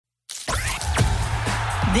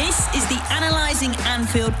This is the Analysing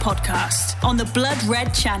Anfield podcast on the Blood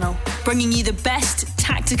Red channel, bringing you the best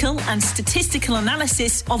tactical and statistical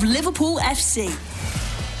analysis of Liverpool FC.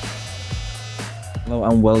 Hello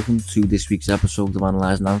and welcome to this week's episode of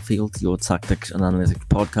Analysing Anfield, your tactics and analytics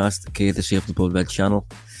podcast, courtesy of the Blood Red channel.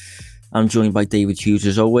 I'm joined by David Hughes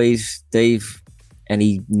as always. Dave,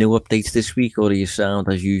 any new updates this week, or are you sound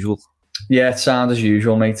as usual? Yeah, it's sound as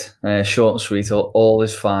usual, mate. Short and sweet. All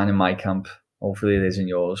is fine in my camp. Hopefully it is in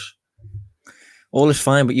yours. All is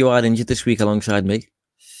fine, but you are injured this week alongside me.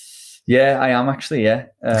 Yeah, I am actually, yeah.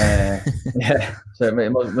 Yeah, so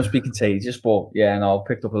it must be contagious, but yeah, no, I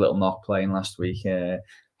picked up a little knock playing last week.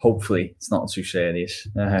 Hopefully it's not too serious.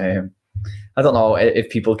 I don't know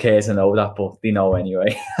if people care to know that, but they know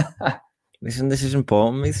anyway. Listen, this is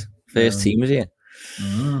important, mate. First team is here.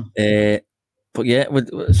 But yeah,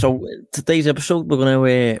 so today's episode, we're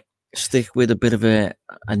going to stick with a bit of a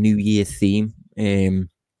New Year theme.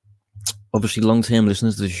 Obviously, long-term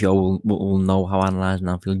listeners to the show will know how Analysing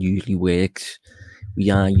Anfield usually works. We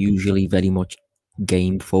are usually very much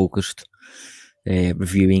game-focused,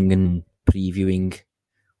 reviewing and previewing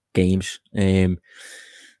games.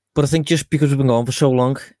 But I think just because we've been going for so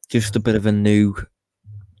long, just a bit of a new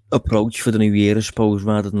approach for the new year, I suppose,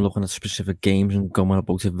 rather than looking at specific games and going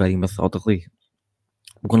about it very methodically.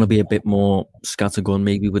 We're going to be a bit more scattergun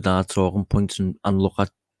maybe with our talking points and look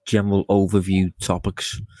at general overview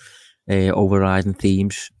topics, overriding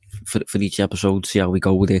themes for each episode, see how we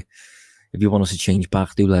go with it. If you want us to change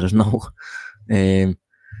back, do let us know.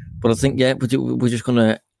 But I think, yeah, we're just going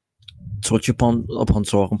to touch upon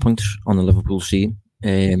talking points on the Liverpool scene,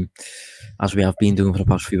 as we have been doing for the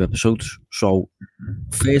past few episodes. So,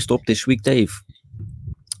 first up this week, Dave,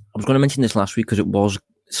 I was going to mention this last week because it was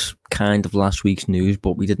kind of last week's news,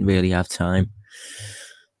 but we didn't really have time.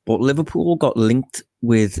 But Liverpool got linked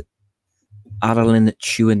with Aurélien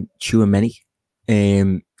Tchouameni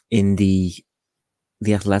in the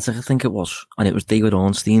Athletic, I think it was, and it was David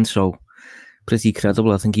Ornstein, so pretty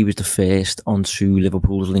credible. I think he was the first onto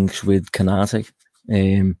Liverpool's links with Konaté,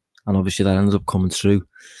 and obviously that ended up coming through.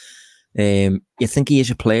 You think he is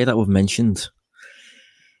a player that we've mentioned,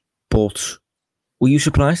 but were you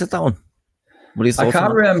surprised at that one? What do you think? I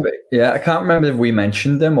can't remember. Yeah, I can't remember if we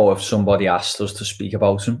mentioned him or if somebody asked us to speak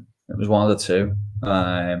about him. It was one of the two.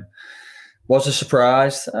 Was I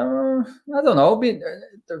surprised? I don't know.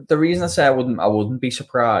 The reason I say I wouldn't be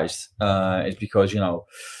surprised is because, you know,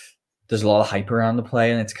 there's a lot of hype around the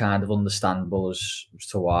player, and it's kind of understandable as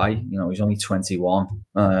to why. You know, he's only 21.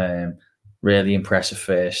 Really impressive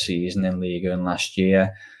first season in Liga and last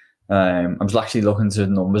year. I was actually looking to the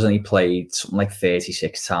numbers, and he played something like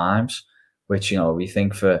 36 times, which, you know, we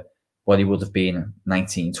think for what he would have been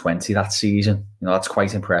 19-20 that season, you know, that's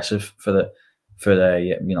quite impressive for the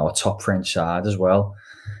you know, a top French side as well.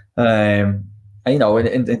 And, you know,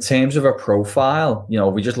 in terms of a profile, you know,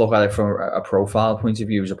 we just look at it from a profile point of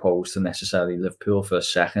view as opposed to necessarily Liverpool for a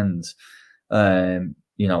second.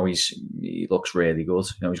 You know, he looks really good.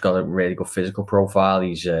 You know, he's got a really good physical profile.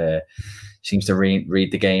 He's seems to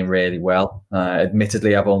read the game really well.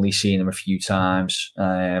 Admittedly, I've only seen him a few times.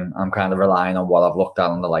 I'm kind of relying on what I've looked at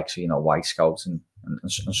on the likes of, you know, White Scouts and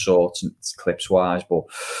sorts and clips wise, but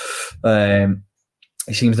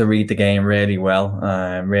he seems to read the game really well.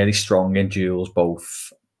 Really strong in duels,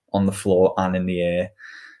 both on the floor and in the air.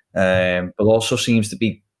 But also seems to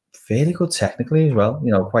be fairly good technically as well.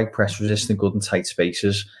 You know, quite press resistant, good in tight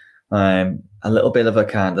spaces. A little bit of a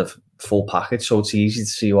kind of full package, so it's easy to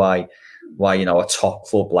see why you know, a top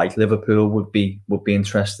club like Liverpool would be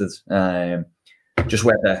interested. Just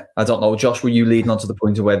whether, I don't know, Josh, were you leading on to the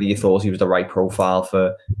point of whether you thought he was the right profile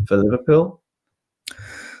for Liverpool?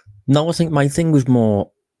 No, I think my thing was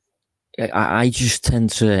more, I just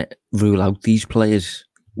tend to rule out these players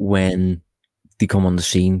when they come on the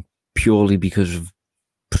scene purely because of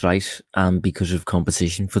price and because of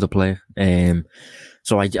competition for the player.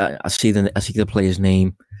 So I see the player's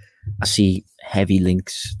name, I see heavy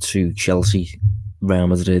links to Chelsea, Real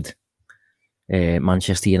Madrid,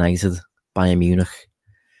 Manchester United, Bayern Munich,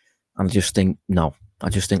 and I just think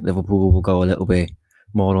Liverpool will go a little bit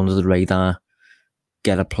more under the radar,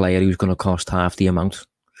 get a player who's going to cost half the amount.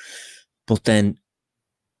 But then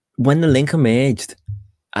when the link emerged,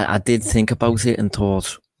 I did think about it and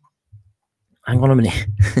thought, hang on a minute.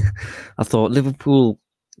 I thought Liverpool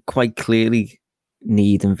quite clearly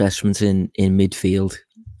need investment in midfield,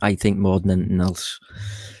 I think, more than anything else.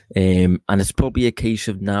 And it's probably a case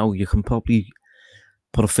of now you can probably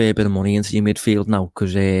put a fair bit of money into your midfield now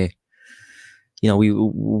because we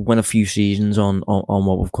went a few seasons on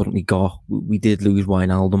what we've currently got. We did lose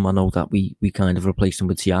Wijnaldum. I know that we kind of replaced him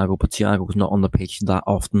with Thiago, but Thiago was not on the pitch that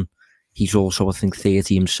often. He's also, I think,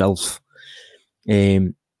 30 himself.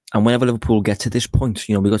 And whenever Liverpool get to this point,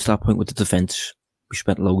 we got to that point with the defence. We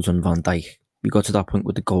spent loads on Van Dijk. We got to that point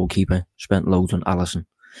with the goalkeeper. Spent loads on Alisson.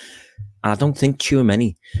 And I don't think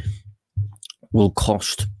Tchouaméni will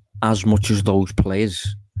cost as much as those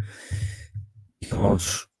players,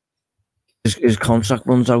 because his contract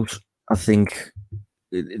runs out. I think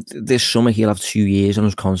this summer he'll have 2 years on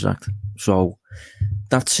his contract. So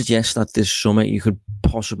that suggests that this summer you could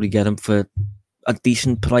possibly get him for a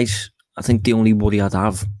decent price. I think the only worry I'd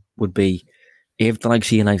have would be if the likes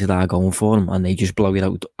of United are going for him and they just blow it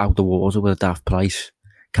out the water with a daft price,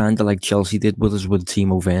 kind of like Chelsea did with us with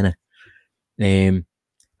Timo Werner.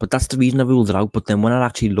 But that's the reason I ruled it out. But then when I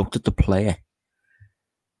actually looked at the player,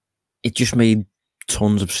 it just made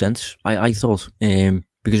tons of sense. I thought,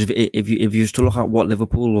 because if you used to look at what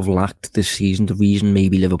Liverpool have lacked this season, the reason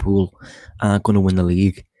maybe Liverpool aren't going to win the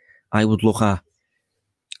league, I would look at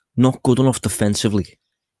not good enough defensively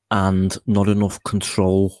and not enough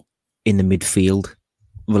control in the midfield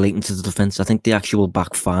relating to the defence. I think the actual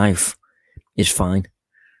back five is fine.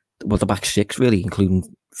 Well, the back six, really,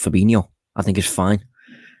 including Fabinho, I think is fine.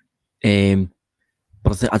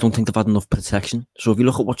 But I don't think they've had enough protection. So if you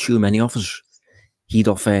look at what Tchouaméni offers, he'd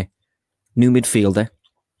offer new midfielder,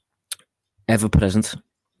 ever-present,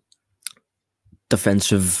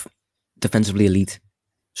 defensively elite.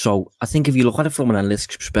 So I think if you look at it from an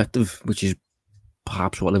analytics perspective, which is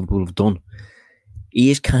perhaps what Liverpool have done, he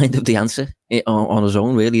is kind of the answer on his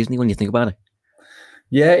own, really, isn't he, when you think about it?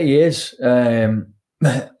 Yeah, he is. From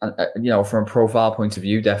a profile point of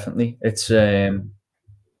view, definitely. It's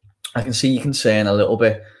I can see you can say a little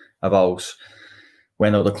bit about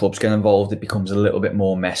when other clubs get involved, it becomes a little bit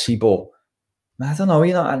more messy. But I don't know,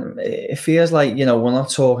 it feels like, we're not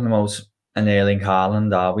talking about an Erling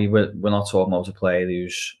Haaland, are we? We're not talking about a player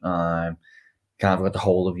who's kind of got the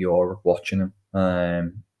whole of Europe watching him.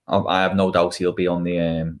 I have no doubt he'll be on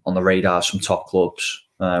the radars from top clubs.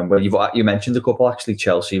 Well, you mentioned a couple, actually,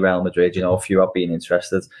 Chelsea, Real Madrid. A few have been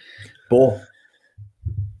interested, but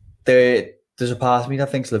there's a part of me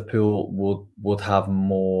that thinks Liverpool would have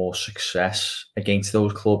more success against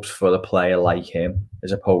those clubs for a player like him,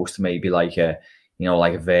 as opposed to maybe like a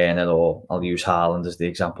Werner, or I'll use Haaland as the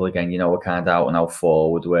example again. A kind of out and out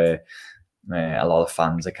forward where a lot of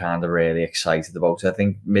fans are kind of really excited about it. I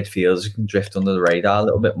think midfielders can drift under the radar a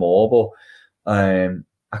little bit more, but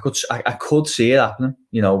I could see it happening.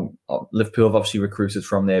 Liverpool have obviously recruited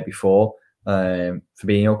from there before.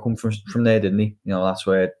 Fabinho come from there, didn't he? That's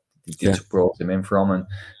where they brought him in from, and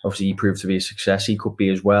obviously he proved to be a success. He could be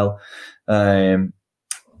as well. The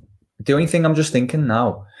only thing I'm just thinking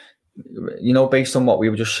now, based on what we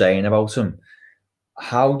were just saying about him,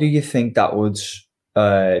 how do you think that would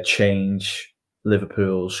change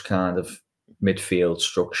Liverpool's kind of midfield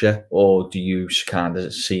structure? Or do you kind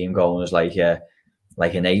of see him going as like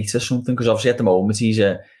an 8 or something? Because obviously at the moment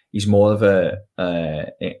he's more of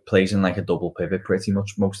plays in like a double pivot pretty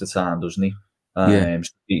much most of the time, doesn't he? So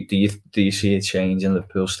do you see a change in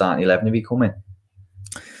Liverpool's starting 11 if he come in?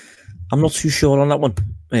 I'm not too sure on that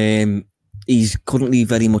one. He's currently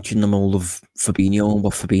very much in the mould of Fabinho and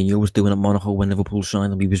what Fabinho was doing at Monaco when Liverpool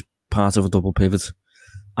signed him. He was part of a double pivot,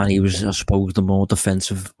 and he was, I suppose, the more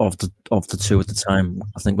defensive of the two at the time.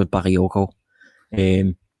 I think with Bakayoko.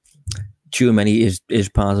 Tchouaméni is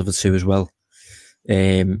part of it too as well.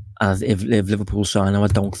 And if Liverpool sign him, I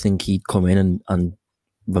don't think he'd come in and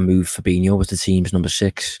remove Fabinho as the team's number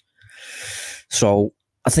 6. So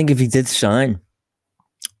I think if he did sign,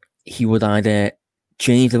 he would either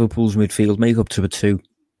change Liverpool's midfield, make up to a 2,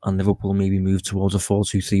 and Liverpool maybe move towards a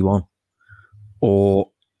 4-2-3-1,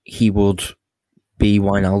 or he would be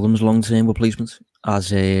Wijnaldum's long-term replacement as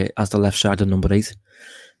the left side of number 8.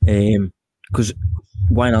 Because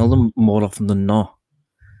Wijnaldum, more often than not,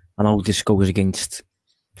 I know this goes against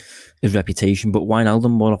his reputation, but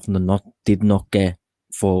Wijnaldum, more often than not, did not get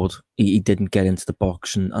forward. He didn't get into the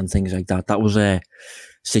box and things like that. That was a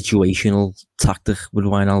situational tactic with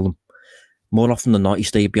Wijnaldum. More often than not, he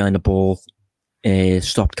stayed behind the ball,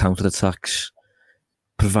 stopped counter-attacks,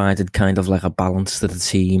 provided kind of like a balance to the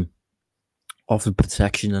team, offered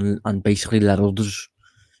protection, and basically let others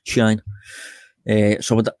shine.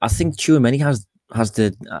 So I think Tchouaméni has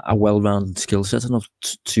a well-rounded skill set enough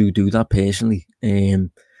to do that personally.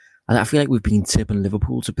 I feel like we've been tipping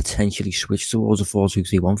Liverpool to potentially switch towards a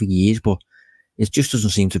 4-2-3-1 for years, but it just doesn't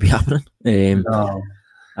seem to be happening. No.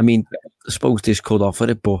 I mean, I suppose this could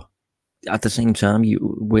offer it, but at the same time,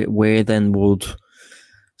 where then would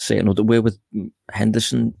certain other way with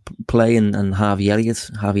Henderson playing and Harvey Elliott.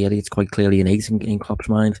 Harvey Elliott's quite clearly an 8 in Klopp's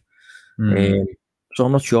mind. So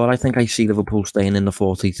I'm not sure. I think I see Liverpool staying in the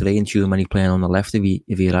 4-3-3 and Tchouaméni playing on the left if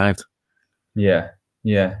he arrived. Yeah,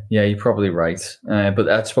 you're probably right. But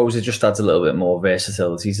I suppose it just adds a little bit more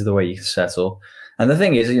versatility to the way you can set up. And the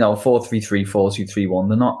thing is, 4-3-3, 4-2-3-1,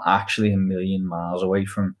 they're not actually a million miles away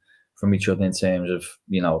from each other in terms of,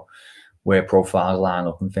 where profiles line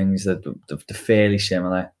up and things. They're fairly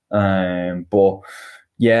similar. But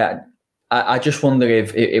yeah, I just wonder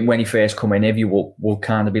if when he first come in, if you will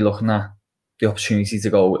kind of be looking at the opportunity to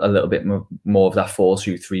go a little bit more of that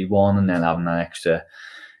 4-2-3-1 and then having that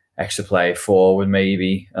extra play forward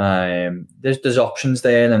maybe. There's options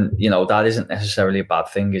there, and that isn't necessarily a bad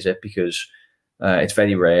thing, is it? Because it's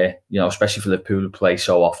very rare, especially for Liverpool to play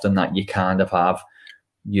so often, that you kind of have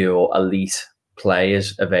your elite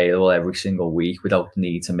players available every single week without the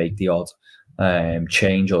need to make the odd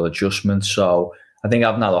change or adjustment. So I think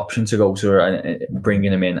having that option to go to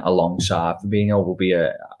bringing him in alongside Fabinho will be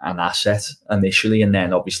an asset initially, and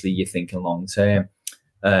then obviously you're thinking long term,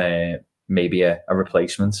 maybe a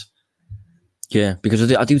replacement. Yeah,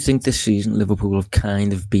 because I do think this season Liverpool have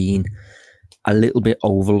kind of been a little bit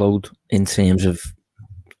overload in terms of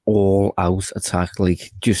all out attack,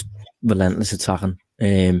 like just relentless attacking.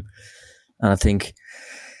 And I think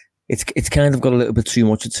it's kind of got a little bit too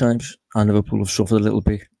much at times, and Liverpool have suffered a little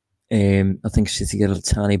bit. I think City get a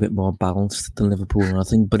tiny bit more balanced than Liverpool, and I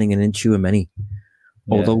think bringing in Tchouaméni,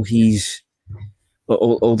 although he's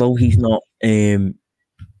not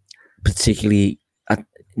particularly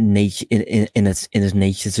nature in his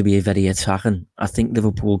nature to be a very attacking, I think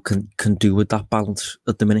Liverpool can do with that balance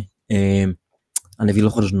at the minute. And if you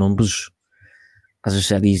look at his numbers, as I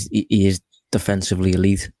said, he is defensively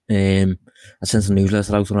elite. I sent a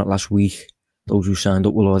newsletter out on it last week. Those who signed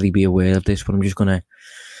up will already be aware of this, but I'm just going to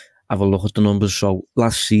have a look at the numbers. So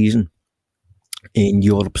last season in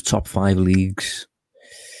Europe's top 5 leagues,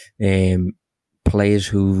 players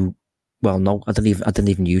who, well, no, I didn't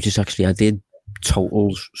even use this actually. I did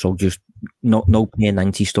totals, so just no peer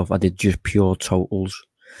 90 stuff. I did just pure totals,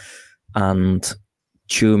 and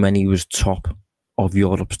Tchouaméni was top of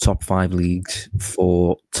Europe's top 5 leagues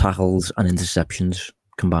for tackles and interceptions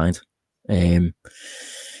combined,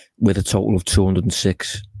 with a total of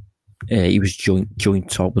 206. He was joint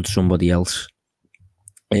top with somebody else,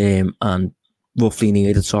 and roughly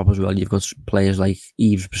near the top as well. You've got players like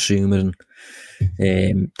Yves Bissouma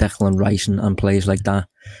and Declan Rice and players like that.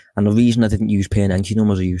 And the reason I didn't use peer 90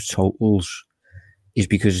 numbers, I used totals, is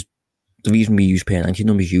because the reason we use peer 90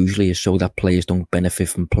 numbers usually is so that players don't benefit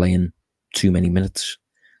from playing too many minutes.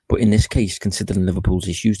 But in this case, considering Liverpool's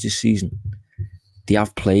issues this season, they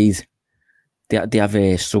have played. They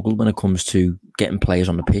have struggled when it comes to getting players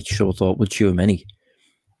on the pitch. So I thought with Tchouaméni,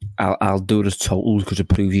 I'll do it as totals because it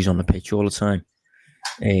proves he's on the pitch all the time.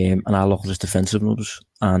 And I'll look at his defensive numbers.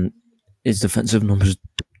 And his defensive numbers,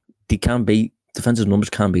 defensive numbers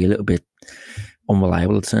can be a little bit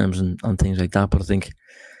unreliable at times and things like that. But I think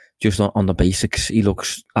just on the basics, he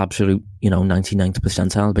looks absolute, 99th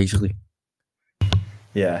percentile, basically.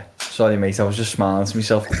 Yeah, sorry mate, I was just smiling to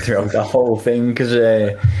myself throughout that whole thing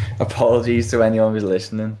because apologies to anyone who's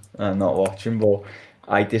listening and not watching, but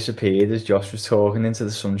I disappeared as Josh was talking into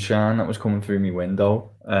the sunshine that was coming through my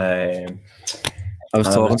window. I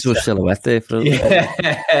was talking to a silhouette there for a little bit.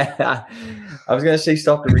 I was going to say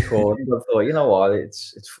stop the recording, but I thought, you know what,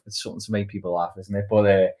 it's something to make people laugh, isn't it?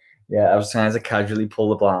 But yeah, I was trying to casually pull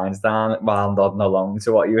the blinds down while I'm nodding along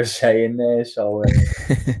to what you were saying there. So I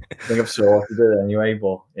think I've sorted it anyway.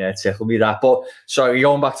 But yeah, it tickled me that. But sorry,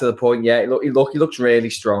 going back to the point. Yeah, he looks really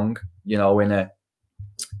strong. He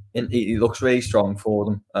looks really strong for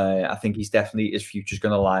them. I think he's definitely, his future's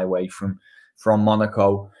going to lie away from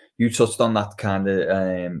Monaco. You touched on that kind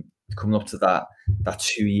of coming up to that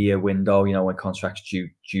 2-year window. When contracts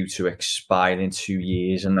due to expire in 2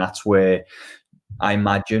 years, and that's where I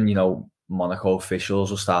imagine, Monaco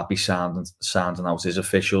officials will start be sounding out his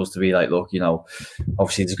officials to be like, look,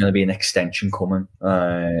 obviously there's going to be an extension coming.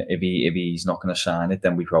 If he's not going to sign it,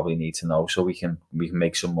 then we probably need to know so we can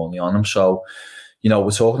make some money on him. So,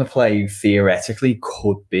 we're talking a play theoretically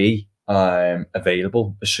could be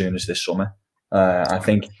available as soon as this summer. I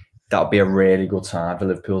think that would be a really good time for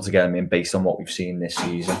Liverpool to get him in based on what we've seen this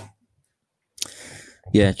season.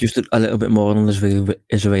 Yeah, just a little bit more on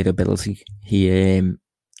his availability. He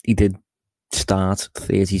did start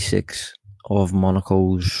 36 of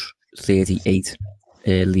Monaco's 38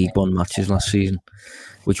 League One matches last season,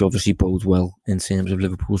 which obviously bodes well in terms of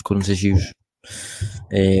Liverpool's current issues.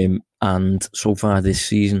 And so far this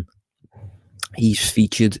season, He's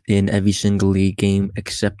featured in every single league game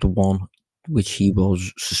except the one which he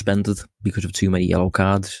was suspended because of too many yellow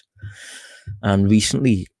cards. And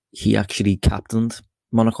recently, he actually captained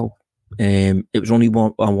Monaco. It was only a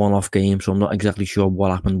one-off game, so I'm not exactly sure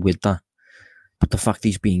what happened with that. But the fact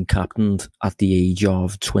he's being captained at the age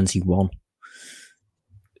of 21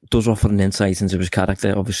 does offer an insight into his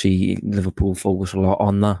character. Obviously, Liverpool focus a lot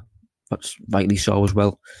on that, but rightly so as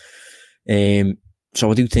well.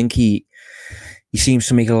 So I do think he seems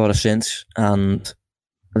to make a lot of sense. And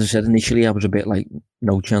as I said, initially I was a bit like,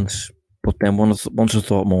 no chance. But then once I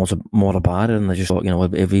thought more about it, and I just thought,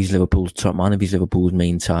 if he's Liverpool's top man, if he's Liverpool's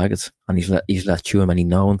main target, and he's let Tchouaméni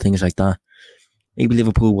know and things like that, maybe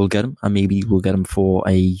Liverpool will get him, and maybe we'll get him for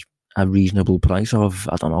a reasonable price of,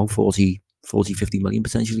 I don't know, 40, 50 million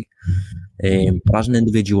potentially. But as an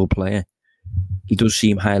individual player, he does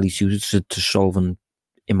seem highly suited to solving,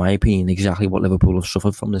 in my opinion, exactly what Liverpool have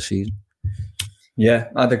suffered from this season. Yeah,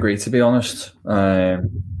 I'd agree, to be honest.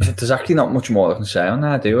 There's actually not much more I can say on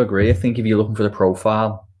that. I do agree. I think if you're looking for the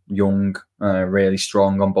profile, young, really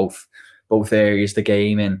strong on both areas of the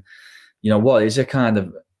game, and what is a kind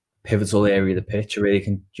of pivotal area of the pitch, a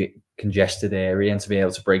really congested area, and to be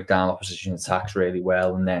able to break down opposition attacks really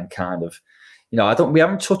well, and then kind of, we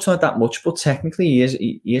haven't touched on it that much, but technically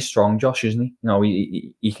he is strong, Josh, isn't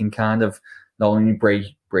he? He can kind of not only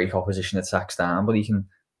break opposition attacks down, but he can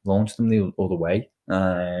launch them the other way.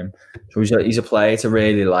 So he's a player to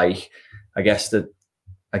really like. I guess that,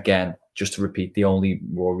 again, just to repeat, the only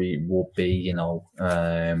worry would be,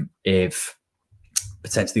 if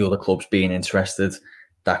potentially other clubs being interested,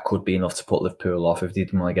 that could be enough to put Liverpool off if they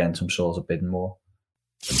didn't want to get in some sort of bidding war.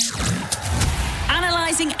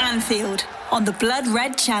 Analysing Anfield on the Blood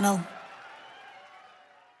Red Channel.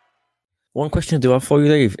 One question I do have for you,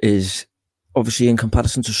 Dave, is obviously in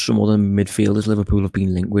comparison to some other midfielders Liverpool have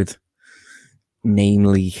been linked with,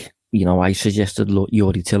 namely, I suggested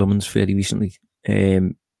Youri Tielemans fairly recently.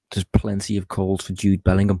 There's plenty of calls for Jude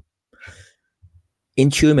Bellingham. In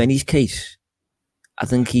Tchouaméni's case, I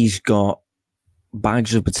think he's got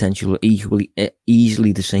bags of potential, easily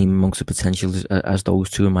the same amongst the potential as those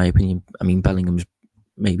two, in my opinion. I mean, Bellingham's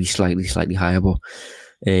maybe slightly higher, but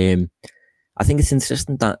I think it's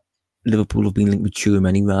interesting that Liverpool have been linked with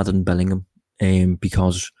Tchouaméni rather than Bellingham,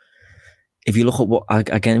 because if you look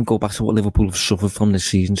at go back to what Liverpool have suffered from this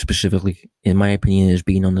season specifically, in my opinion, has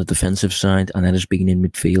been on the defensive side, and it has been in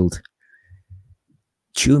midfield.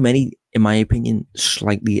 Tchouaméni, in my opinion,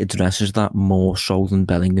 slightly addresses that more so than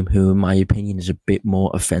Bellingham, who, in my opinion, is a bit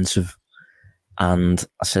more offensive. And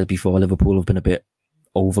I said before, Liverpool have been a bit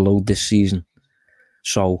overload this season.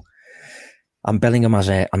 So, and Bellingham has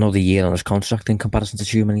another year on his contract in comparison to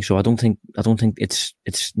Tchouaméni, so I don't think it's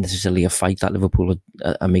necessarily a fight that Liverpool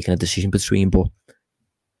are making a decision between. But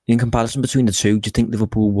in comparison between the two, do you think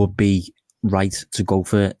Liverpool would be right to go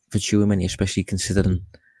for Tchouaméni, especially considering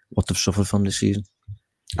what they've suffered from this season?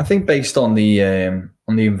 I think based on the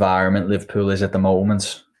environment Liverpool is at the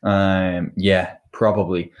moment, yeah,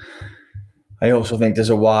 probably. I also think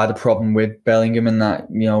there's a wider problem with Bellingham in that,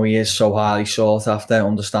 he is so highly sought after.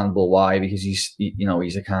 Understandable why, because he's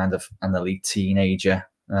a kind of an elite teenager.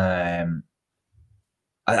 I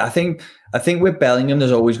think with Bellingham,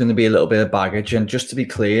 there's always going to be a little bit of baggage. And just to be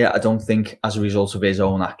clear, I don't think as a result of his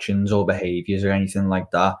own actions or behaviours or anything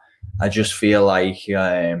like that. I just feel like,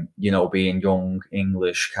 being young,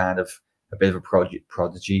 English, kind of a bit of a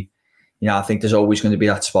prodigy. I think there's always going to be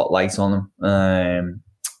that spotlight on him.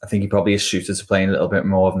 I think he probably is suited to playing a little bit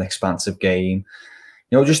more of an expansive game.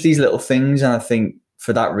 Just these little things. And I think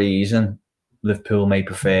for that reason, Liverpool may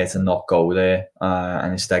prefer to not go there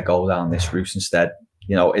and instead go down this route instead.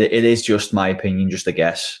 It is just my opinion, just a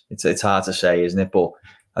guess. It's hard to say, isn't it? But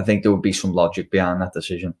I think there would be some logic behind that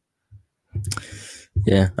decision.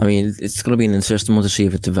 Yeah, I mean, it's going to be an interesting one to see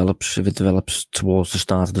if it develops towards the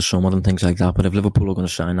start of the summer and things like that. But if Liverpool are going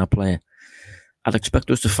to sign that player, I'd expect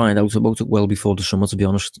us to find out about it well before the summer, to be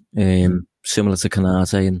honest. Similar to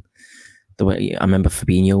Konate, and the way I remember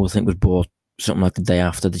Fabinho, I think, was bought something like the day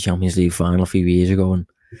after the Champions League final a few years ago. And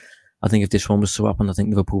I think if this one was to happen, I think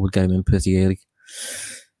Liverpool would get him in pretty early.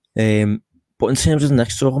 But in terms of the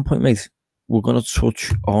next talking point, mate, we're going to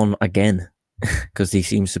touch on again, because there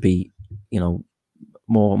seems to be,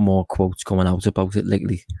 more quotes coming out about it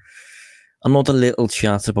lately. Another little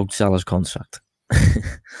chat about Salah's contract.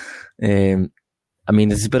 I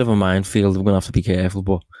mean, it's a bit of a minefield. We're going to have to be careful,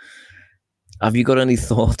 but have you got any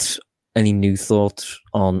thoughts, any new thoughts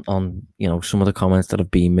on some of the comments that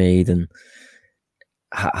have been made, and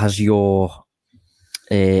has your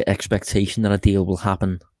expectation that a deal will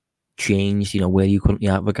happen changed? Where you currently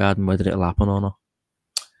at regarding whether it'll happen or not?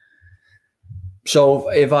 So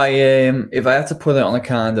if I had to put it on a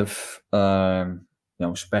kind of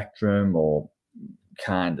spectrum or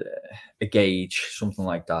kind of a gauge, something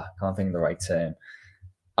like that, can't think of the right term,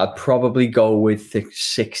 I'd probably go with the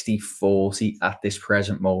 60-40 at this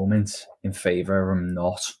present moment in favour of him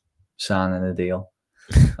not signing a deal.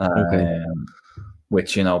 Okay.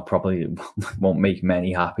 Which, probably won't make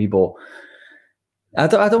many happy, but I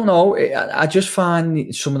don't know. I just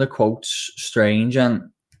find some of the quotes strange, and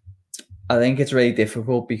I think it's really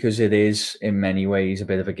difficult because it is in many ways a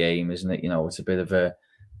bit of a game, isn't it? It's a bit of a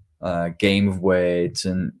game of words,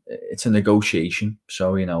 and it's a negotiation.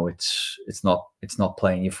 So it's not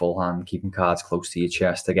playing your full hand, keeping cards close to your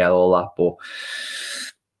chest to get all that. But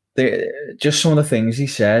just some of the things he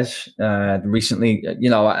says recently,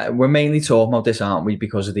 we're mainly talking about this, aren't we,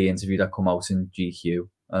 because of the interview that come out in GQ,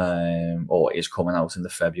 or is coming out in the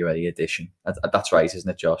February edition. That's right, isn't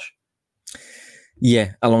it, Josh?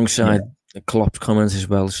 Yeah, alongside Klopp's comments as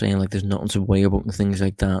well, saying like there's nothing to worry about and things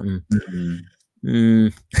like that.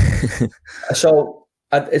 And So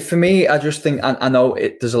for me, I just think I know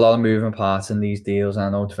there's a lot of moving parts in these deals. I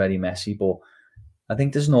know it's very messy, but I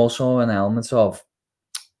think there's also an element of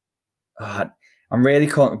I'm really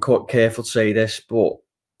careful to say this, but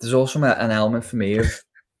there's also an element for me of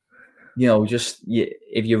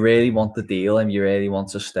if you really want the deal and you really want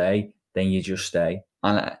to stay, then you just stay.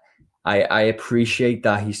 And I appreciate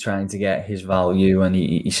that he's trying to get his value, and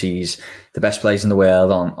he sees the best players in the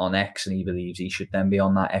world on X, and he believes he should then be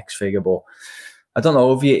on that X figure. But I don't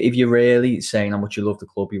know, if you're really saying how much you love the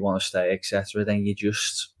club, you want to stay, etc., then you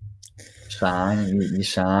just sign, and you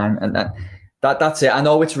sign, and that's it. I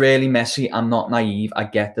know it's really messy. I'm not naive. I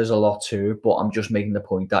get there's a lot to it, but I'm just making the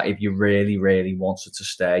point that if you really, really wanted to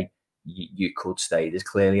stay, you could stay. There's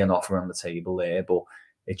clearly an offer on the table there, but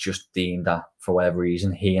it's just deemed that for whatever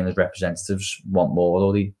reason he and his representatives want more,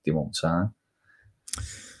 or they won't sign.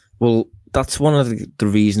 Well, that's one of the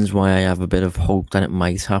reasons why I have a bit of hope that it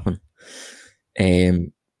might happen.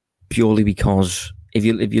 Purely because if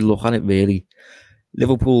you look at it, really,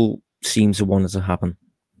 Liverpool seems to want it to happen.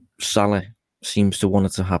 Salah seems to want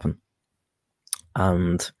it to happen.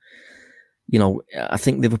 And, I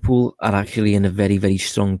think Liverpool are actually in a very, very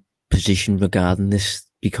strong position regarding this,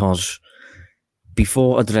 because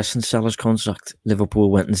before addressing Salah's contract,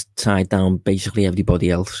 Liverpool went and tied down basically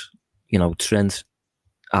everybody else. Trent,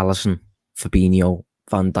 Alisson, Fabinho,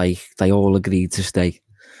 Van Dijk, they all agreed to stay.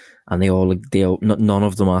 And none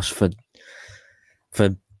of them asked for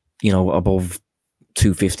above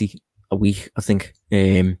 250 a week, I think.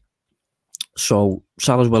 So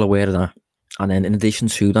Salah's well aware of that. And then in addition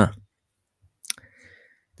to that,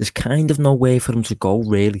 there's kind of no way for him to go,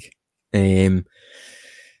 really. Bayern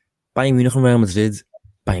Munich and Real Madrid,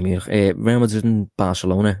 Real Madrid and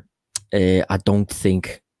Barcelona, I don't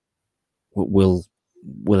think will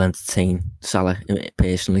entertain Salah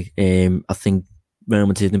personally. I think Real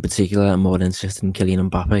Madrid in particular are more interested in Kylian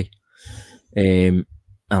Mbappe. And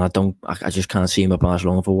I just can't see him at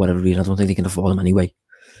Barcelona for whatever reason. I don't think they can afford him anyway.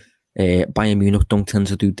 Bayern Munich don't tend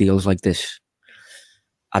to do deals like this.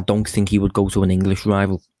 I don't think he would go to an English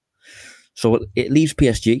rival. So it leaves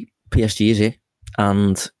PSG. PSG is it.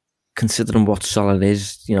 And considering what Salah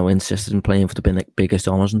is, interested in playing for the biggest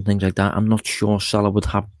honours and things like that, I'm not sure Salah would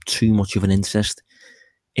have too much of an interest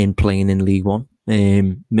in playing in League One.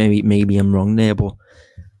 Maybe I'm wrong there, but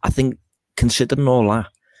I think considering all that,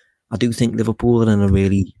 I do think Liverpool are in a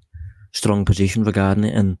really strong position regarding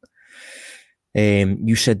it. And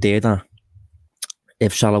you said there that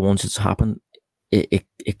if Salah wants it to happen,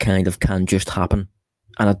 it kind of can just happen.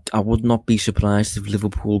 And I would not be surprised if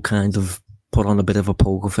Liverpool kind of put on a bit of a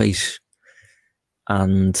poker face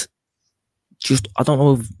and just, I don't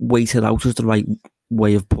know if wait it out is the right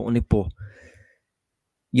way of putting it, but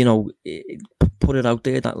put it out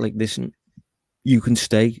there that, like, listen, you can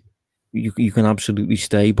stay, you can absolutely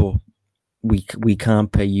stay, but we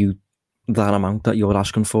can't pay you that amount that you're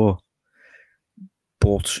asking for,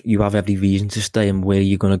 but you have every reason to stay, and where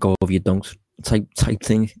you're going to go if you don't, type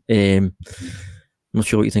thing. I'm not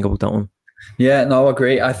sure what you think about that one. Yeah, no, I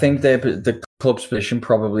agree. I think the club's position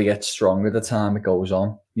probably gets stronger the time it goes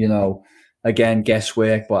on. Again,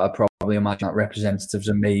 guesswork, but I probably imagine that representatives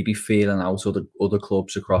are maybe feeling out other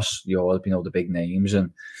clubs across Europe, the big names.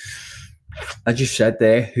 And as you said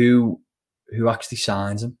there, who actually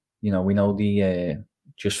signs them? We know the,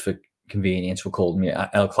 just for convenience, we'll call them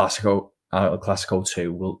El Clasico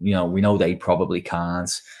 2. We know they probably can't.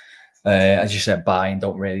 As you said, Bayern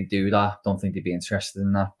don't really do that. Don't think they'd be interested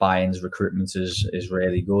in that. Bayern's recruitment is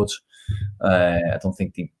really good. I don't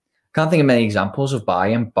think can't think of many examples of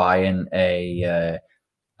Bayern buying a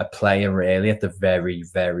player really at the very,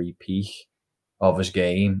 very peak of his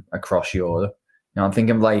game across Europe. I'm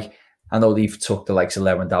thinking like, I know they've took the likes of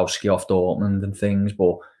Lewandowski off Dortmund and things,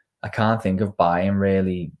 but I can't think of Bayern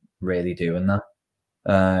really doing that.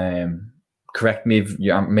 Correct me if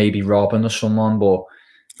maybe Robin or someone, but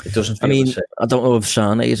it doesn't feel the same. I don't know if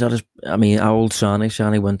Sane is at his... how old Sane?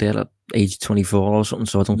 Sane went there at age 24 or something,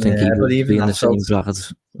 so I don't think he would be in the same bracket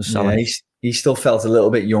as Salah. Yeah, he still felt a little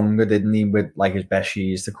bit younger, didn't he, with like his best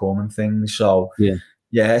years to come and things. So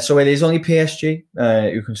yeah, so it is only PSG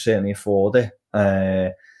who can certainly afford it.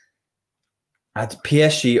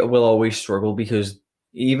 PSG will always struggle because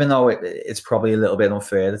even though it's probably a little bit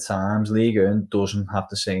unfair at times, Ligue 1 doesn't have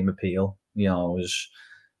the same appeal,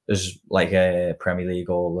 as like a Premier League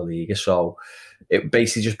or La Liga. So it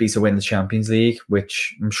basically just be to win the Champions League,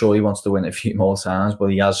 which I'm sure he wants to win a few more times, but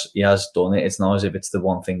he has done it. It's not as if it's the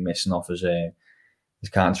one thing missing off his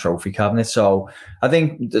kind of trophy cabinet. So I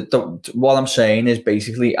think what I'm saying is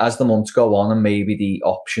basically as the months go on and maybe the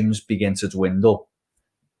options begin to dwindle,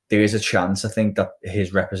 there is a chance, I think, that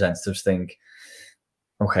his representatives think,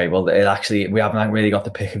 okay, well, we haven't really got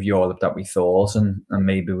the pick of Europe that we thought, and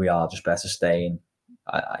maybe we are just better staying,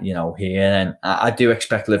 here. And I do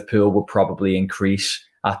expect Liverpool will probably increase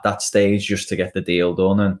at that stage just to get the deal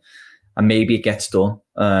done, and maybe it gets done.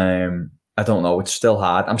 I don't know. It's still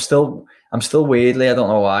hard. I'm still weirdly, I don't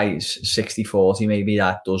know why, it's 60-40. Maybe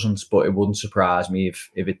that doesn't, but it wouldn't surprise me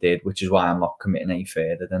if it did, which is why I'm not committing any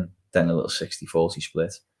further than a little 60-40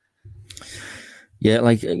 split. Yeah,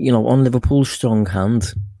 on Liverpool's strong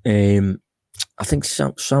hand, I think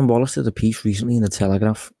Sam Wallace did a piece recently in the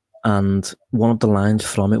Telegraph, and one of the lines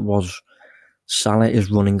from it was, Salah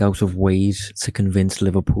is running out of ways to convince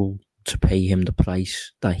Liverpool to pay him the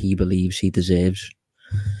price that he believes he deserves.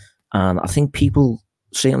 And I think people,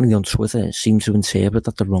 certainly on Twitter, seem to interpret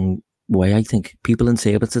that the wrong way. I think people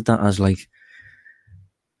interpreted that as like,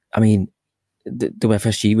 the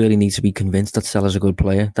FSG really needs to be convinced that Salah's a good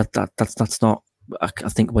player. That's not, I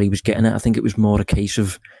think, what he was getting at. I think it was more a case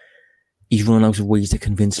of he's running out of ways to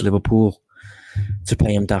convince Liverpool to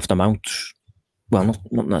pay him daft amounts. Well,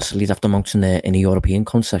 not necessarily daft amounts in a European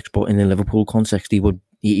context, but in a Liverpool context,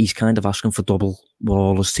 he's kind of asking for double what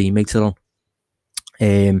all his teammates are on.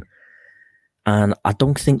 And I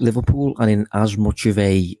don't think Liverpool are in as much of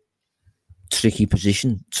a tricky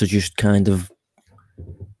position to just kind of,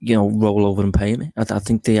 roll over and pay him. I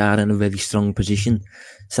think they are in a very strong position.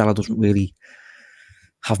 Salah doesn't really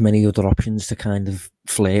have many other options to kind of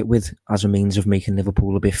flirt with as a means of making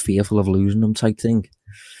Liverpool a bit fearful of losing them type thing.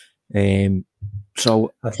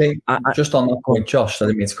 So I think just on that point, Josh, I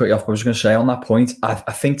didn't mean to cut you off. I was going to say on that point, I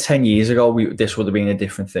think 10 years ago, this would have been a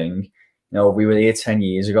different thing. If we were here 10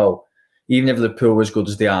 years ago, even if Liverpool were as good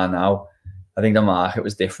as they are now, I think the market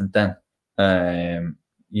was different then.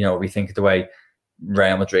 We think of the way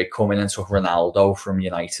Real Madrid come in and took Ronaldo from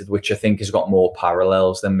United, which I think has got more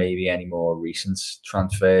parallels than maybe any more recent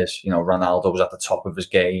transfers. Ronaldo was at the top of his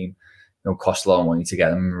game, cost a lot of money to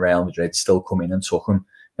get him, and Real Madrid still come in and took him.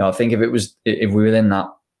 I think if we were in that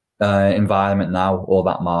environment now, or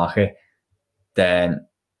that market, then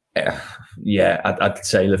I'd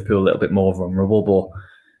say Liverpool a little bit more vulnerable, but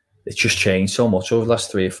it's just changed so much over the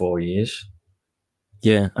last 3 or 4 years.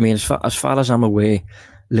 Yeah, as far as I'm aware,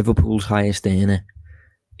 Liverpool's highest earner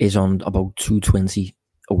is on about 220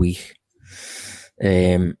 a week.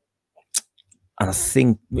 And I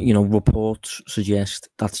think, reports suggest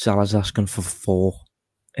that Salah's asking for 4.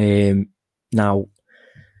 Now,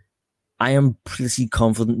 I am pretty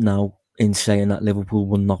confident now in saying that Liverpool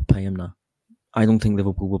will not pay him that. I don't think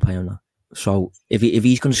Liverpool will pay him that. So if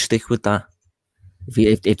he's going to stick with that,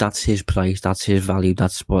 if that's his price, that's his value,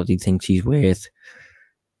 that's what he thinks he's worth,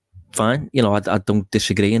 fine. I don't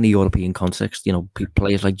disagree in the European context.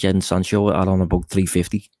 Players like Jadon Sancho are on about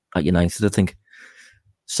 350 at United, I think.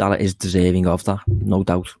 Salah is deserving of that, no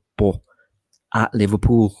doubt. But at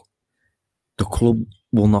Liverpool, the club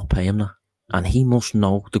will not pay him that. And he must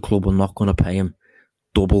know the club are not going to pay him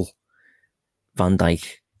double Van Dijk,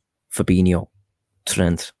 Fabinho,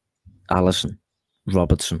 Trent, Alisson,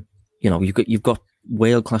 Robertson. You've got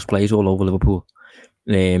world-class players all over Liverpool.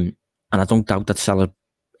 And I don't doubt that Salah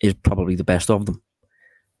is probably the best of them.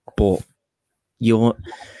 But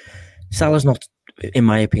Salah's not, in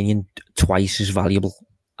my opinion, twice as valuable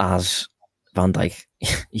as Van Dijk.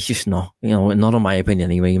 He's just not. Not in my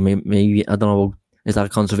opinion anyway. Maybe, I don't know, is that a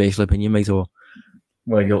controversial opinion, mate? Or?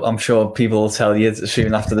 Well, I'm sure people will tell you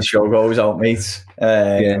soon after the show goes out, mate.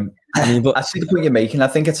 But I see the point you're making. I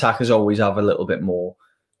think attackers always have a little bit more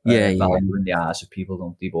value in the eyes of people,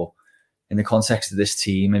 don't they? But in the context of this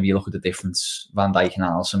team, if you look at the difference Van Dijk and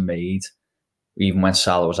Alisson made, even when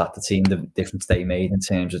Salah was at the team, the difference they made in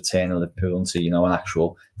terms of turning Liverpool into, an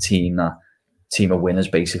actual team of winners,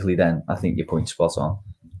 basically, then I think your point's spot on.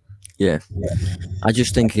 Yeah. I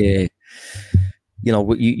just think, you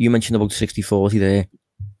mentioned about 60-40 there.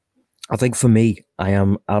 I think for me, I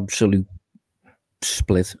am absolute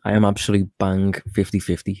split. I am absolute bang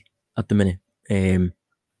 50-50 at the minute.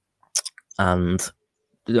 And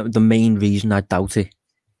the main reason I doubt it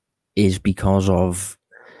is because of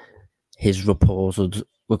his reported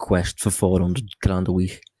request for $400,000 a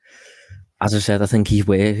week. As I said, I think he's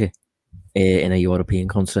worth it in a European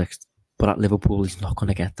context. But at Liverpool, he's not going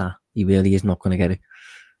to get that. He really is not going to get it.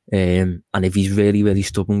 And if he's really, really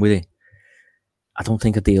stubborn with it, I don't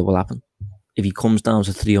think a deal will happen. If he comes down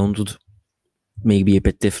to 300, maybe a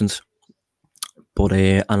bit different. But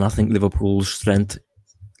and I think Liverpool's strength,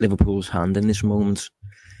 Liverpool's hand in this moment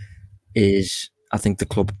is, I think the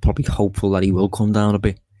club probably hopeful that he will come down a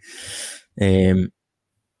bit.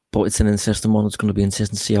 But it's an interesting one. It's going to be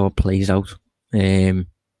interesting to see how it plays out.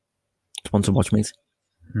 It's one to watch, mate.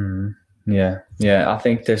 Yeah. I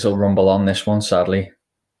think this will rumble on this one, sadly.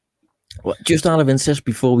 Well, just out of interest,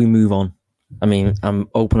 before we move on, I mean, I'm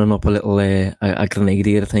opening up a little a grenade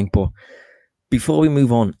here, I think, but before we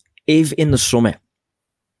move on, if in the summer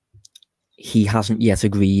he hasn't yet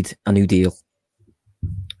agreed a new deal,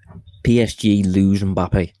 PSG lose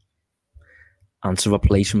Mbappe, and to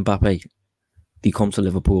replace Mbappe, they come to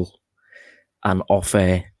Liverpool and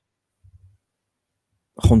offer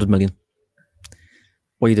 100 million.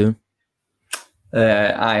 What are you doing?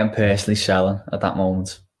 I am personally selling at that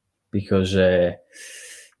moment because I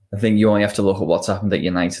think you only have to look at what's happened at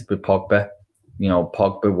United with Pogba.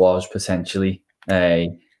 Pogba was potentially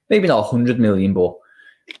maybe not 100 million, but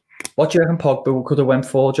what do you reckon Pogba could have went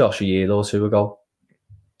for, Josh, a year or two ago?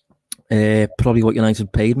 Probably what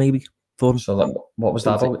United paid, maybe, for him. So what was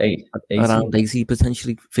that about? 80? Around 80,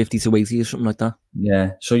 potentially 50 to 80 or something like that.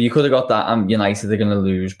 Yeah, so you could have got that, and United are going to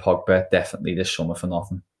lose Pogba definitely this summer for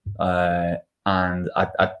nothing. And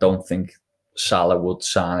I don't think Salah would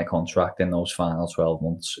sign a contract in those final 12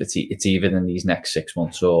 months. It's either in these next 6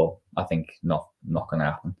 months or I think not going to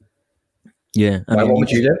happen. Yeah. What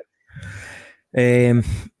would you do?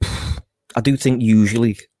 I do think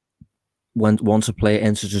usually once a player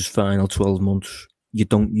enters his final 12 months, you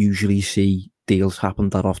don't usually see deals happen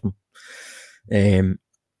that often.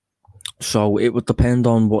 So it would depend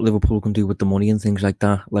on what Liverpool can do with the money and things like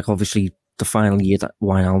that. Like obviously the final year that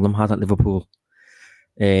Wijnaldum had at Liverpool,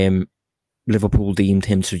 Liverpool deemed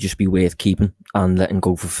him to just be worth keeping and letting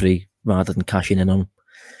go for free rather than cashing in on him.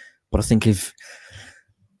 But I think if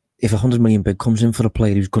 100 million bid comes in for a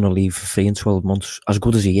player who's going to leave for free in 12 months, as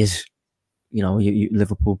good as he is,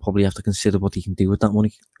 Liverpool probably have to consider what he can do with that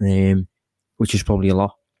money, which is probably a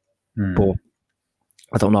lot. But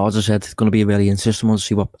I don't know. As I said, it's going to be a really interesting one to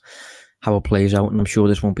see how it plays out, and I'm sure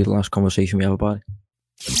this won't be the last conversation we have about it.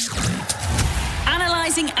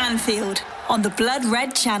 Analysing Anfield on the Blood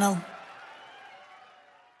Red Channel.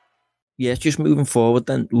 Yeah, just moving forward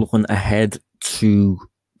then, looking ahead to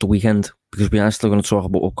the weekend, because we are still going to talk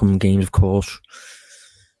about upcoming games, of course.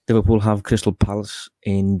 Liverpool have Crystal Palace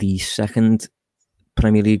in the second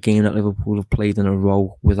Premier League game that Liverpool have played in a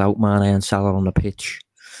row without Mane and Salah on the pitch.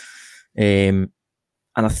 And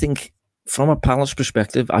I think from a Palace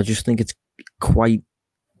perspective, I just think it's quite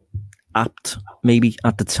apt, maybe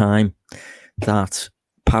at the time, that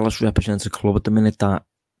Palace represents a club at the minute that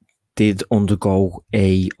did undergo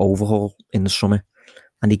a overhaul in the summer.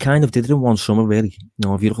 And he kind of did it in one summer, really.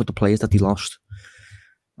 If you look at the players that he lost,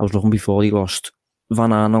 I was looking before, he lost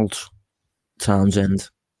Van Aanholt, Townsend,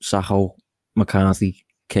 Sakho, McCarthy,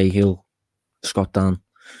 Cahill, Scott Dann,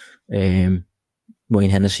 Wayne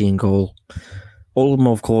Hennessy in goal. All of them,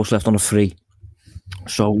 of course, left on a free.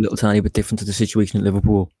 So a little tiny bit different to the situation at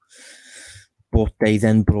Liverpool. But they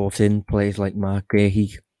then brought in players like Mark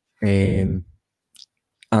Guehi,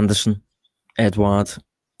 Anderson, Edouard,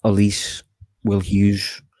 Elise, Will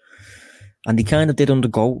Hughes. And he kind of did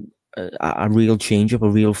undergo a real change-up, a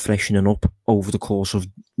real freshening up over the course of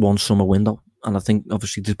one summer window. And I think,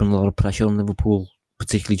 obviously, there's been a lot of pressure on Liverpool,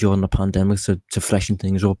 particularly during the pandemic, to freshen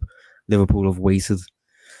things up. Liverpool have waited.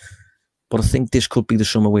 But I think this could be the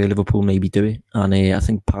summer where Liverpool maybe do it. And I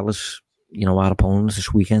think Palace, our opponents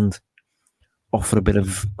this weekend, offer a bit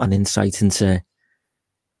of an insight into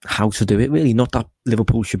how to do it, really. Not that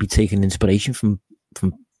Liverpool should be taking inspiration from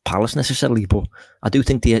Palace necessarily, but I do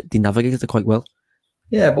think they navigated it quite well.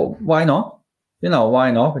 Yeah, but why not?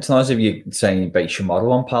 Why not? It's not as if you're saying you base your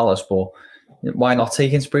model on Palace, but why not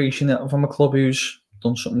take inspiration from a club who's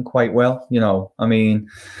done something quite well? I mean,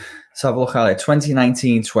 let's have a look at it.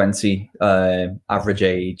 2019-20, average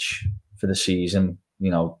age for the season.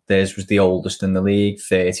 Theirs was the oldest in the league,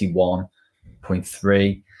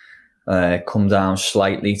 31.3. Come down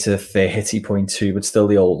slightly to 30.2, but still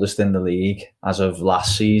the oldest in the league as of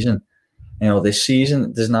last season. This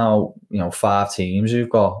season there's now 5 teams who've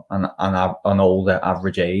got an older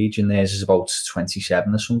average age, and theirs is about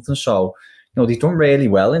 27 or something. So they've done really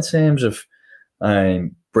well in terms of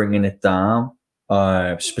bringing it down.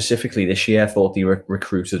 Specifically this year, I thought they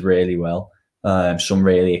recruited really well. Some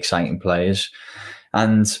really exciting players,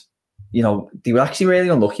 and they were actually really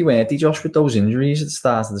unlucky, weren't they, Josh, with those injuries at the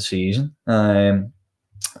start of the season.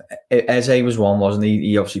 Eze was one, wasn't he?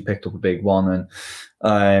 He obviously picked up a big one,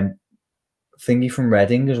 and Thingy from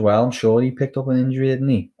Reading as well. I'm sure he picked up an injury, didn't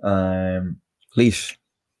he? Leash.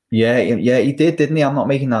 Yeah, he did, didn't he? I'm not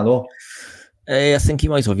making that up. I think he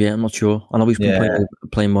might have. Yeah, I'm not sure. I know he's been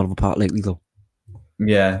playing more of a part lately, though.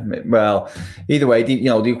 Yeah, well, either way,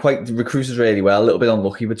 they recruited really well. A little bit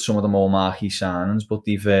unlucky with some of the more marquee signings, but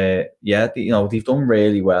they've done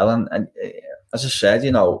really well. And as I said,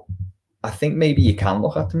 I think maybe you can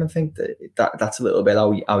look at them and think that's a little bit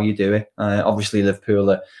how you do it. Obviously, Liverpool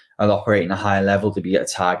are operating at a higher level to be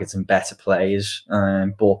targeting better players.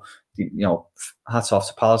 But hats off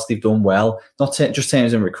to Palace. They've done well, not just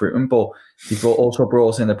terms in recruitment, but they've also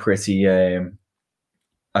brought in a pretty a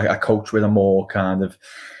coach with a more kind of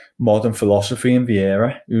modern philosophy in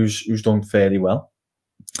Vieira, who's done fairly well.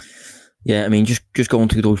 Yeah, I mean, just going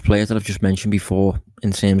through those players that I've just mentioned before,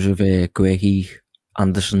 in terms of Guehi,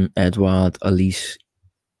 Anderson, Edouard, Elise,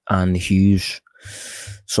 and Hughes.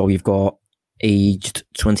 So you've got aged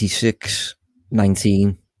 26,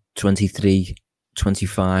 19, 23,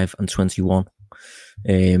 25, and 21.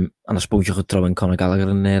 And I suppose you could throw in Conor Gallagher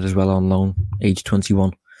in there as well on loan, age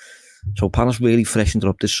 21. So Palace really freshened it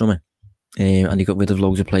up this summer, and they got rid of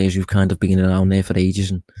loads of players who've kind of been around there for ages.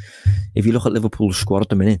 And if you look at Liverpool's squad at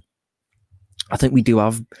the minute, I think we do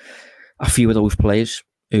have a few of those players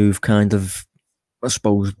who've kind of, I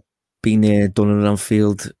suppose, been there, done it on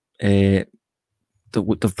field. They've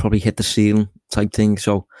probably hit the ceiling type thing.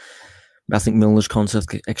 So I think Milner's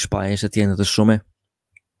contract expires at the end of the summer.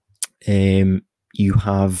 You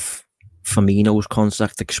have Firmino's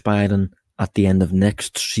contract expiring at the end of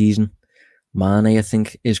next season. Mane, I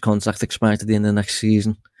think, his contract expires at the end of next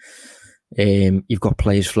season. You've got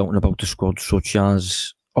players floating about the squad such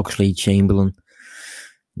as Oxlade-Chamberlain,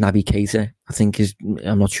 Naby Keita. I think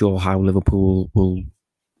I'm not sure how Liverpool will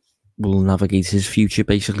navigate his future.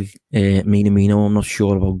 Basically, Minamino, I'm not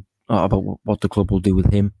sure about what the club will do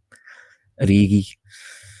with him. Origi.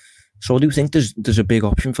 So I do think there's a big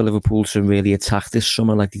option for Liverpool to really attack this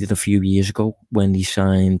summer, like they did a few years ago when they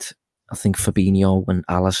signed, I think, Fabinho and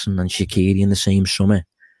Alisson and Shaqiri in the same summer.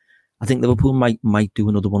 I think Liverpool might do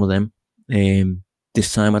another one of them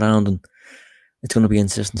this time around, and it's going to be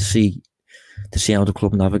interesting to see how the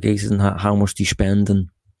club navigates and how much they spend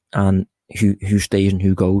and who stays and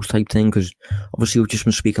who goes type thing. Because obviously we've just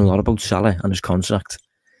been speaking a lot about Salah and his contract,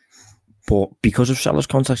 but because of Salah's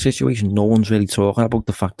contract situation, no one's really talking about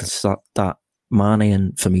the fact that Mane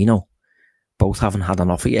and Firmino both haven't had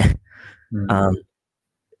an offer yet.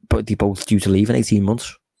 But they're both due to leave in 18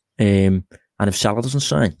 months. And if Salah doesn't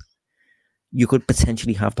sign, you could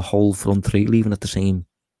potentially have the whole front three leaving at the same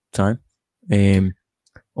time.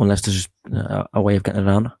 Unless there's a way of getting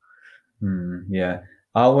around it. Yeah.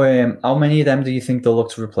 How many of them do you think they'll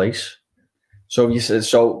look to replace? So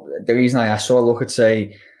the reason I asked, so I look at,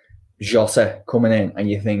 say, Jota coming in, and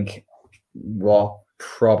you think,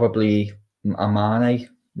 probably a Mane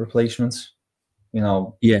replacement?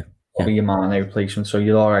 Yeah. Probably a Mane replacement, so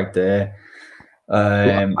you're all right there.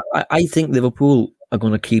 I think Liverpool are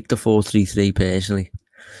going to keep the 4-3-3 personally,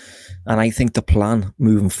 and I think the plan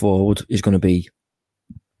moving forward is going to be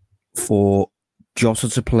for Jota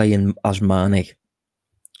to play in as Mane,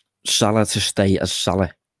 Salah to stay as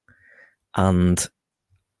Salah, and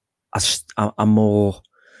a more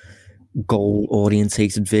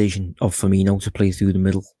goal-orientated version of Firmino to play through the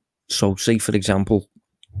middle. So, say for example,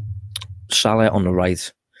 Salah on the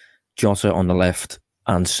right, Jota on the left,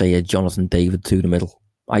 and say a Jonathan David through the middle.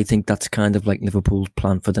 I think that's kind of like Liverpool's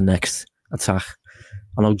plan for the next attack.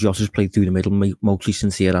 I know Jota's played through the middle mostly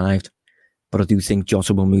since he arrived, but I do think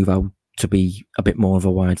Jota will move out to be a bit more of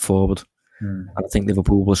a wide forward. And I think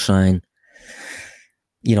Liverpool will sign,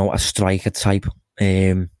 a striker type,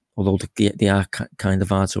 although they are kind of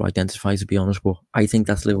hard to identify, to be honest. But I think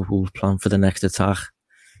that's Liverpool's plan for the next attack.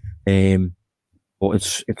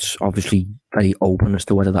 But it's obviously very open as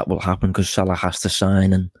to whether that will happen, because Salah has to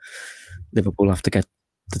sign and Liverpool have to get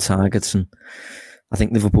the targets. And I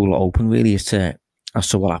think Liverpool are open really as to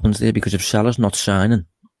what happens there, because if Salah's not signing,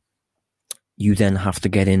 you then have to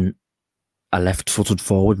get in left-footed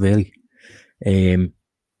forward, really.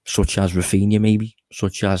 Such as Rafinha, maybe.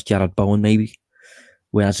 Such as Jarrod Bowen, maybe.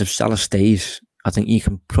 Whereas if Salah stays, I think you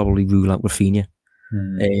can probably rule out Rafinha.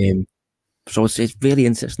 So it's really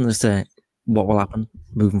interesting as to what will happen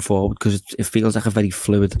moving forward, because it feels like a very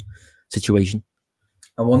fluid situation.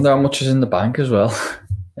 I wonder how much is in the bank as well.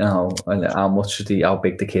 You know, and how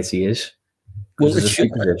big the kitty is. Well, there's a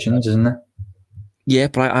few positions, isn't there? Yeah,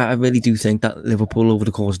 but I really do think that Liverpool over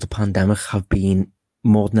the course of the pandemic have been,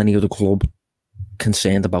 more than any other club,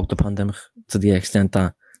 concerned about the pandemic, to the extent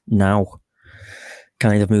that now,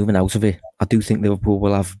 kind of moving out of it, I do think Liverpool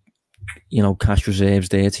will have, you know, cash reserves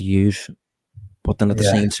there to use. But then at the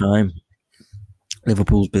same time,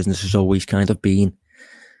 Liverpool's business has always kind of been,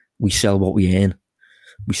 we sell what we earn,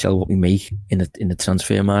 we sell what we make in the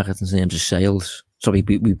transfer market in terms of sales. So we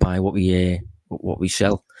buy what we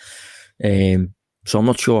sell. So I'm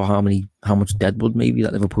not sure how much deadwood maybe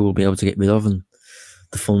that Liverpool will be able to get rid of, and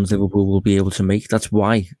the funds Liverpool will be able to make. That's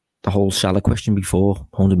why the whole Salah question before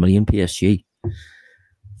 100 million PSG,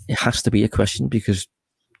 it has to be a question, because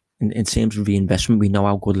in terms of reinvestment, we know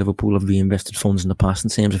how good Liverpool have reinvested funds in the past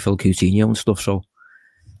in terms of Phil Coutinho and stuff. So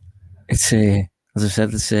it's as I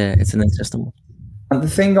said, it's an interesting one. And the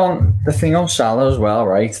thing on Salah as well,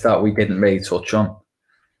 right, that we didn't really touch on,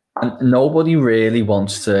 and nobody really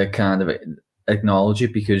wants to kind of acknowledge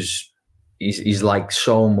it, because he's like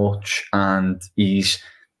so much, and he's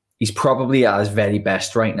probably at his very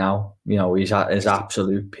best right now. You know, he's at his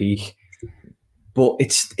absolute peak. But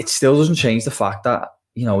it still doesn't change the fact that,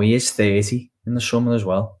 you know, he is 30 in the summer as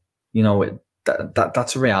well. You know,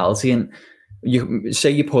 that's a reality. And you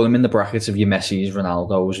say you put him in the brackets of your Messi's,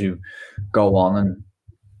 Ronaldo's, who go on and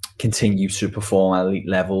continue to perform at elite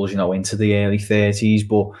levels, you know, into the early 30s.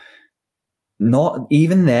 But not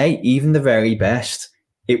even they, even the very best,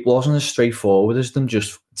 it wasn't as straightforward as them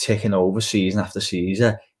just ticking over season after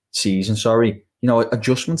season. You know,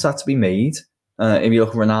 adjustments had to be made. If you look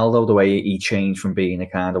at Ronaldo, the way he changed from being a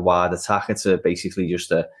kind of wide attacker to basically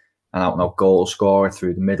just an out-and-out goal scorer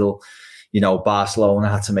through the middle. You know, Barcelona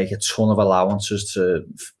had to make a ton of allowances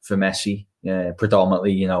for Messi,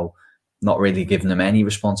 predominantly, you know, not really giving him any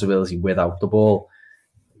responsibility without the ball.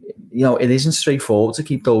 You know, it isn't straightforward to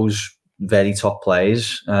keep those very top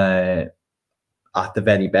players at the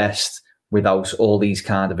very best without all these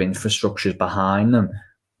kind of infrastructures behind them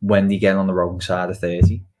when they get on the wrong side of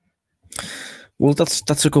 30. Well,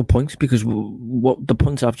 that's a good point, because what the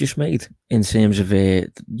point I've just made in terms of you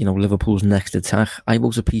know, Liverpool's next attack, I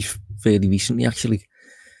wrote a piece fairly recently actually,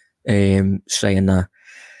 saying that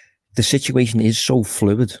the situation is so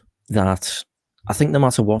fluid that I think no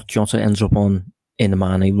matter what Jota ends up on in the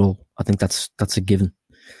Mane role, I think that's a given.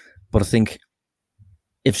 But I think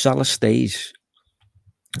if Salah stays,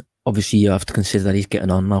 obviously you have to consider that he's getting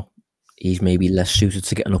on now. He's maybe less suited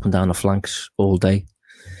to getting up and down the flanks all day.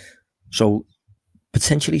 So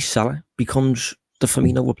potentially Salah becomes the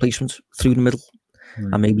Firmino replacement through the middle.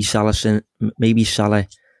 And maybe Salah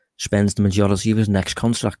spends the majority of his next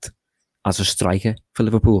contract as a striker for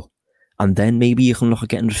Liverpool. And then maybe you can look at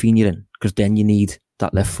getting Rafinha in, because then you need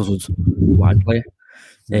that left-footed wide player.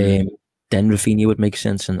 Then Rafinha would make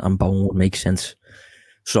sense, and Bowen would make sense.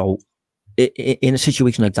 So in a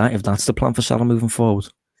situation like that, if that's the plan for Salah moving forward,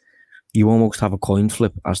 you almost have a coin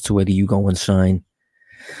flip as to whether you go and sign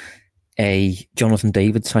a Jonathan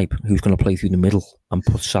David type who's going to play through the middle and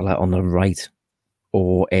put Salah on the right,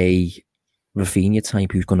 or a Rafinha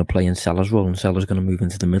type who's going to play in Salah's role and Salah's going to move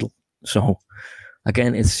into the middle. So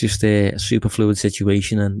again, it's just a super fluid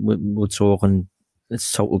situation, and we're talking,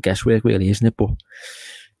 it's total guesswork really, isn't it? But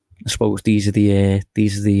I suppose these are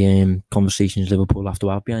the conversations Liverpool have to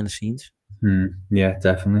have behind the scenes. Yeah,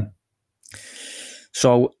 definitely.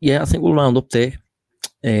 So yeah, I think we'll round up there.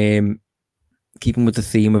 Keeping with the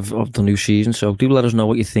theme of the new season, so do let us know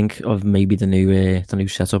what you think of maybe the new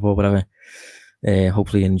setup or whatever.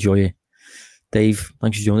 Hopefully you enjoy it. Dave,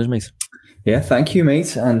 thanks for joining us, mate. Yeah, thank you,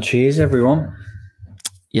 mate, and cheers, everyone.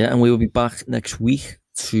 Yeah, and we will be back next week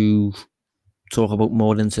to talk about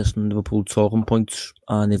more interesting Liverpool talking points,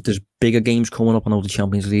 and if there's bigger games coming up, I know the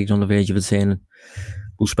Champions League's on the verge of returning,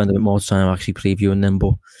 we'll spend a bit more time actually previewing them.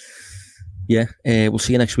 But yeah, we'll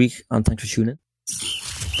see you next week, and thanks for tuning in.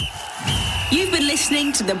 You've been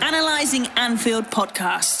listening to the Analysing Anfield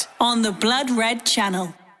podcast on the Blood Red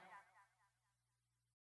channel.